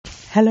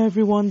Hello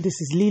everyone, this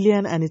is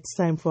Lillian and it's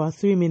time for our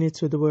 3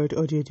 minutes with the word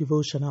audio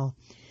devotional.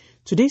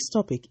 Today's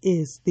topic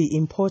is the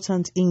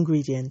important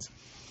ingredient,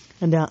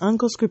 and our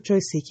anchor scripture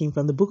is taken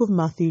from the book of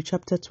Matthew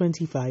chapter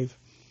 25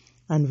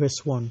 and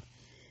verse 1.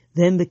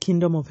 Then the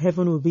kingdom of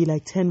heaven will be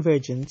like 10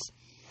 virgins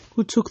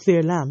who took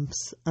their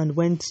lamps and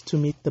went to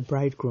meet the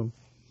bridegroom.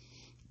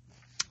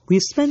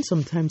 We've spent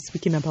some time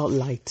speaking about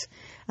light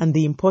and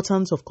the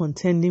importance of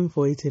contending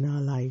for it in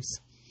our lives.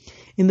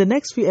 In the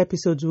next few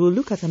episodes, we'll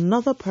look at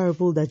another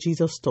parable that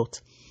Jesus taught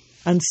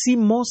and see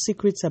more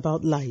secrets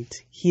about light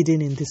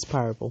hidden in this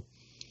parable.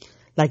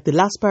 Like the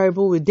last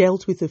parable we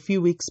dealt with a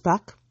few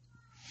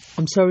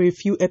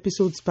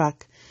episodes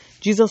back,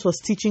 Jesus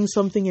was teaching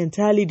something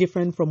entirely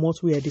different from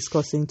what we are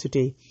discussing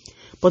today.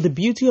 But the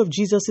beauty of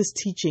Jesus'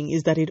 teaching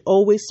is that it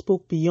always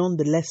spoke beyond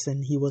the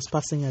lesson he was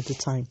passing at the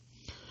time.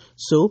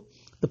 So,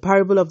 the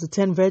parable of the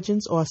 10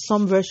 virgins, or as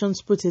some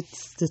versions put it,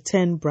 the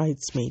 10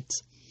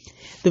 bridesmaids.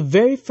 The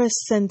very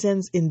first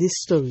sentence in this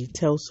story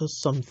tells us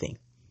something.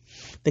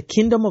 The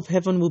kingdom of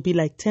heaven will be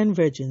like 10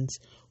 virgins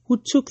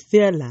who took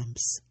their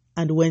lamps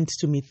and went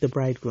to meet the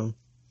bridegroom.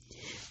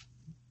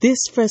 This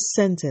first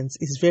sentence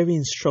is very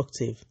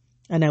instructive,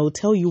 and I will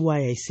tell you why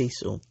I say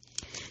so.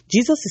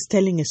 Jesus is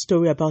telling a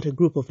story about a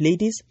group of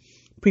ladies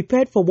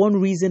prepared for one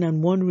reason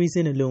and one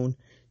reason alone,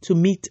 to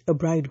meet a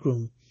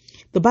bridegroom.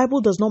 The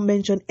Bible does not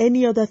mention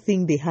any other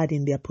thing they had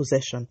in their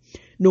possession.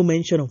 No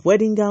mention of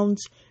wedding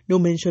gowns, no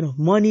mention of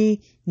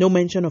money, no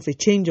mention of a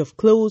change of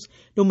clothes,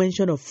 no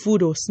mention of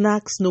food or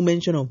snacks, no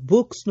mention of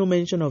books, no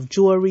mention of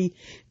jewelry.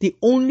 The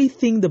only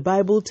thing the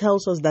Bible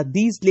tells us that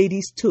these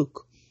ladies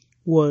took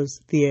was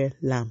their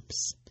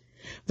lamps.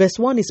 Verse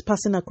 1 is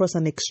passing across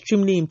an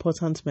extremely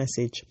important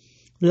message.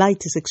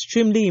 Light is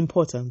extremely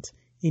important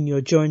in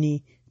your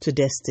journey to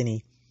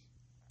destiny.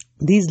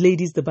 These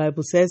ladies, the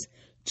Bible says,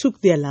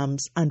 took their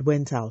lamps and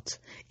went out.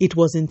 It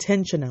was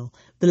intentional.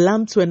 The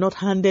lamps were not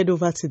handed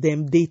over to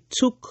them. They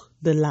took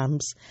the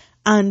lamps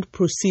and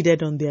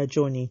proceeded on their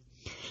journey.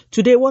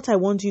 Today, what I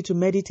want you to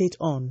meditate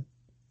on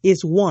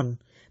is 1,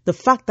 the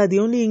fact that the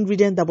only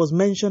ingredient that was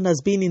mentioned as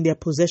being in their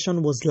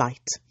possession was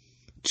light.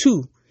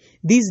 2,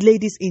 these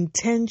ladies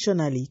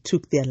intentionally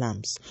took their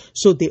lamps,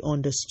 so they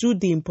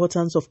understood the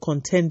importance of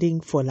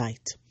contending for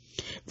light.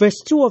 Verse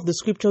 2 of the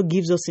scripture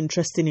gives us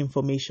interesting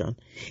information.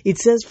 It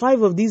says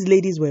 5 of these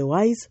ladies were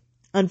wise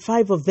and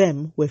 5 of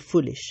them were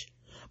foolish.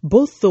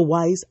 Both the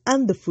wise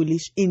and the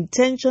foolish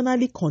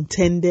intentionally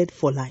contended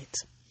for light.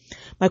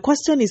 My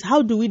question is,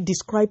 how do we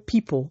describe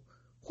people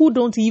who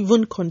don't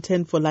even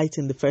contend for light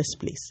in the first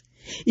place?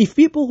 If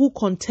people who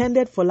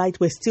contended for light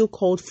were still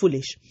called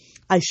foolish,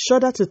 I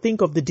shudder to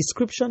think of the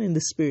description in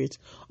the spirit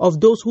of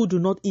those who do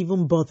not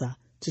even bother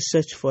to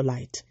search for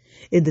light.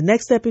 In the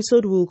next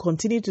episode, we will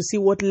continue to see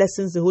what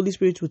lessons the Holy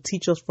Spirit will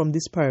teach us from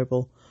this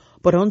parable.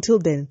 But until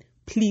then,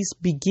 please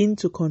begin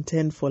to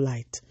contend for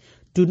light.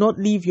 Do not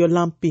leave your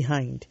lamp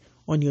behind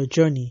on your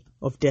journey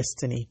of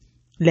destiny.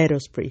 Let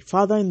us pray.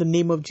 Father, in the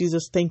name of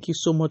Jesus, thank you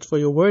so much for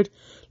your word.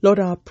 Lord,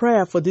 our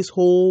prayer for this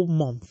whole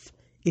month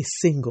is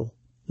single: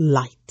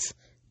 light.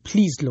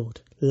 Please,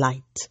 Lord,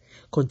 light.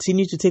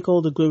 Continue to take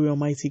all the glory,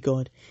 Almighty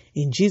God.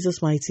 In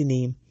Jesus' mighty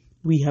name,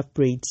 we have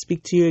prayed.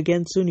 Speak to you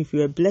again soon. If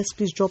you are blessed,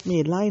 please drop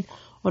me a line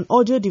on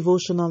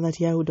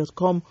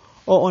audiodevotional@yahoo.com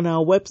or on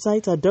our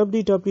website at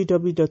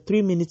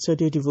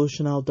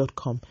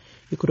www.3minutesaudiodevotional.com.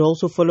 You could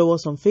also follow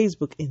us on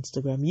Facebook,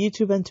 Instagram,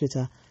 YouTube, and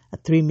Twitter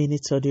at 3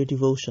 Minutes Audio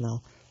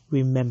Devotional.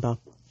 Remember,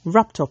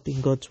 wrapped up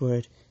in God's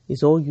Word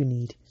is all you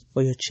need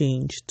for your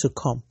change to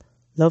come.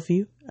 Love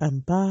you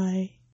and bye.